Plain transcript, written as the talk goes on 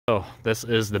So this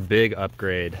is the big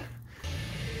upgrade.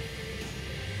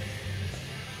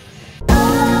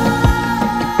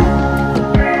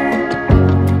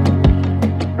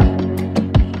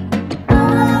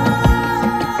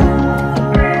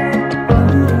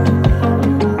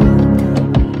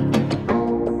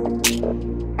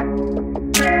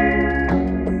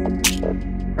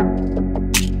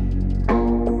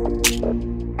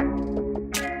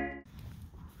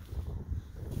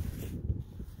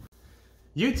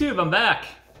 YouTube, I'm back,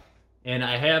 and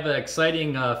I have an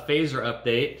exciting Phazer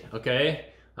update, okay?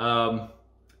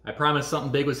 I promised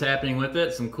something big was happening with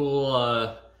it, some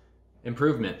cool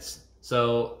improvements.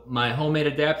 So, my homemade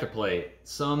adapter plate,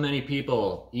 so many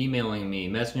people emailing me,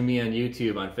 messaging me on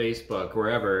YouTube, on Facebook,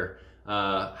 wherever,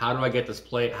 how do I get this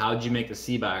plate, how did you make the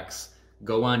C-Box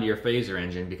go onto your Phazer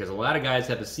engine? Because a lot of guys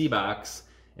have the C-Box,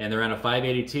 and they're on a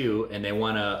 582 and they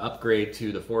want to upgrade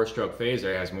to the 4-stroke Phazer.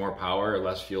 It has more power,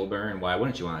 less fuel burn. Why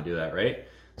wouldn't you want to do that, right?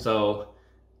 So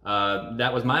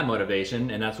that was my motivation,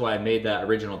 and that's why I made that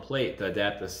original plate to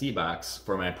adapt the C-Box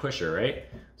for my pusher, right?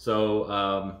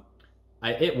 So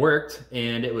it worked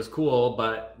and it was cool,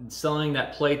 but selling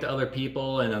that plate to other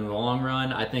people and in the long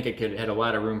run, I think it had a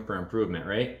lot of room for improvement,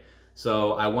 right?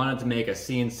 So I wanted to make a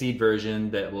CNC version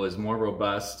that was more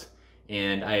robust.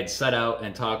 And I had set out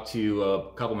and talked to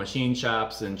a couple machine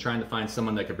shops and trying to find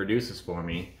someone that could produce this for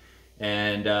me.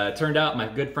 And it turned out my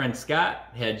good friend Scott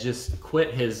had just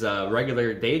quit his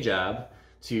regular day job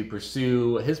to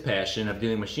pursue his passion of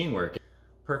doing machine work.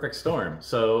 Perfect storm.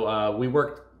 So we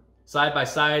worked side by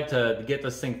side to get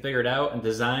this thing figured out and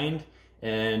designed.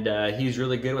 And he's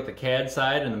really good with the CAD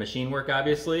side and the machine work,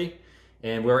 obviously.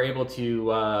 And we were able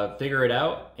to figure it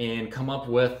out and come up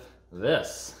with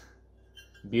this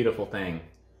beautiful thing.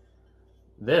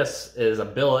 This is a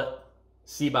billet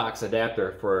C-Box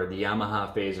adapter for the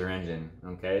Yamaha Phazer engine.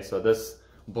 Okay, so this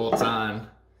bolts on.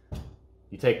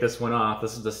 You take this one off.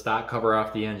 This is the stock cover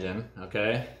off the engine.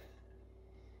 Okay,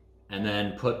 and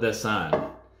then put this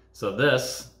on. So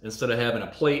this, instead of having a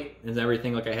plate and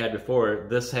everything like I had before,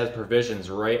 this has provisions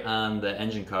right on the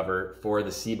engine cover for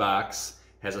the C-Box.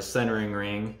 Has a centering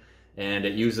ring. And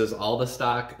it uses all the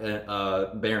stock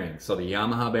bearings. So the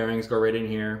Yamaha bearings go right in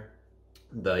here.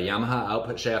 The Yamaha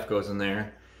output shaft goes in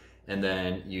there. And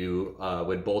then you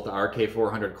would bolt the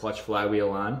RK400 clutch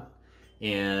flywheel on.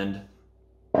 And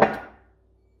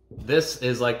this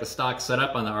is like the stock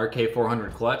setup on the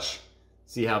RK400 clutch.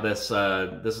 See how this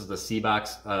is the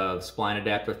C-Box spline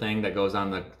adapter thing that goes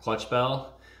on the clutch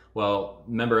bell? Well,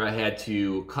 remember I had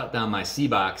to cut down my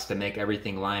C-Box to make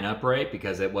everything line up right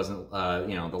because it wasn't,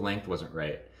 you know, the length wasn't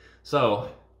right. So,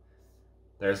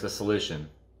 there's the solution.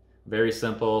 Very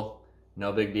simple,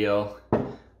 no big deal.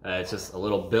 It's just a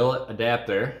little billet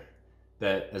adapter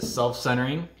that is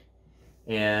self-centering.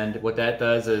 And what that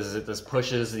does is it just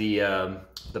pushes the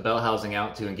bell housing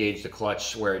out to engage the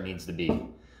clutch where it needs to be.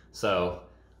 So,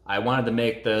 I wanted to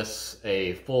make this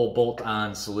a full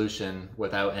bolt-on solution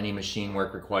without any machine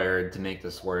work required to make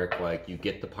this work. Like, you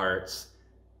get the parts,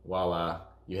 voila,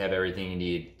 you have everything you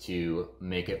need to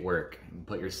make it work and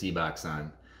put your C-Box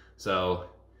on. So,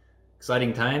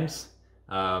 exciting times.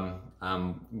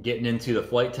 I'm getting into the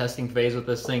flight testing phase with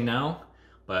this thing now,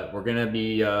 but we're gonna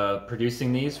be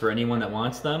producing these for anyone that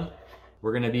wants them.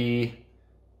 We're gonna be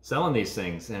selling these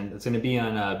things, and it's gonna be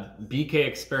on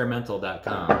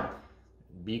bkexperimental.com.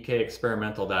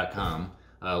 bkexperimental.com,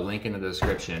 link in the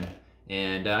description.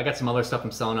 And I got some other stuff I'm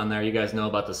selling on there. You guys know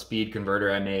about the speed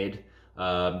converter I made.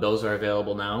 Those are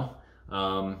available now.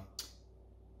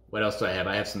 What else do I have?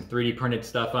 I have some 3D printed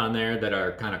stuff on there that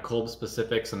are kind of cold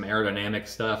specific, some aerodynamic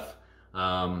stuff.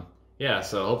 Yeah,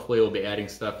 so hopefully we'll be adding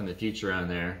stuff in the future on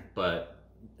there, but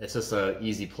it's just an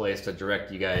easy place to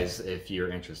direct you guys if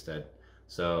you're interested.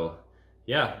 So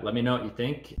yeah, let me know what you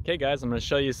think. Okay guys, I'm going to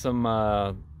show you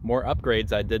some more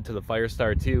upgrades I did to the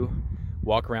Firestar 2.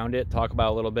 Walk around it, talk about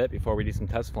it a little bit before we do some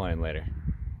test flying later.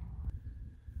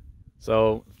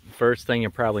 So first thing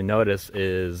you'll probably notice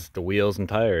is the wheels and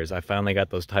tires. I finally got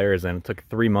those tires in. It took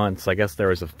 3 months. I guess there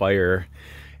was a fire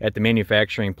at the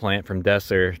manufacturing plant from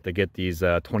Desser to get these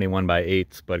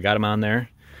 21x8s, but got them on there.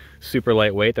 Super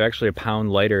lightweight. They're actually a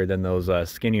pound lighter than those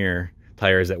skinnier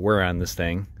tires that were on this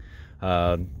thing.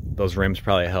 Those rims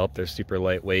probably help. They're super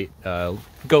lightweight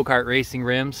go-kart racing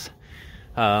rims.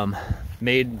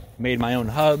 Made my own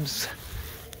hubs.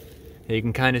 You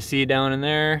can kind of see down in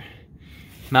there.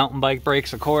 Mountain bike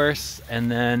brakes, of course. And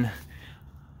then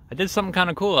I did something kind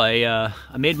of cool. I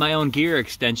made my own gear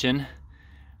extension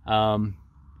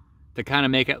to kind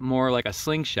of make it more like a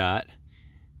slingshot,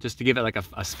 just to give it like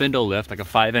a spindle lift, like a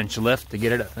 5-inch lift, to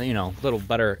get it, you know, a little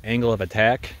better angle of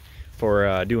attack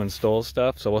for doing stole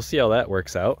stuff. So we'll see how that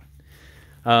works out.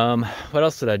 What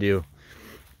else did I do?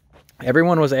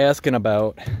 Everyone was asking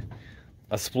about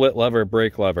a split lever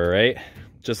brake lever, right?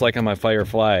 Just like on my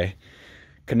Firefly.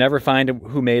 Could never find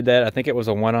who made that. I think it was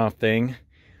a one-off thing.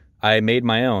 I made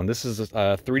my own. This is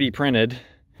 3D printed.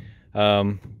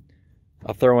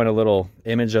 I'll throw in a little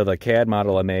image of the CAD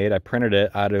model I made. I printed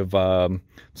it out of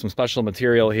some special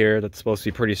material here that's supposed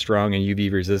to be pretty strong and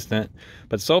UV resistant.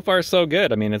 But so far so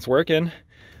good. I mean, it's working.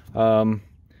 Aluminum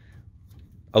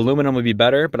would be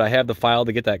better, but I have the file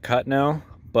to get that cut now.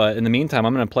 But in the meantime,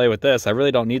 I'm going to play with this. I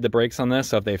really don't need the brakes on this,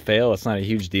 so if they fail, it's not a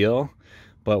huge deal.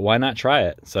 But why not try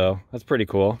it? So that's pretty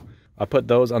cool. I'll put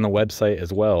those on the website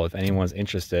as well if anyone's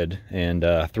interested in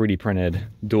 3D printed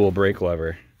dual brake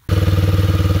lever.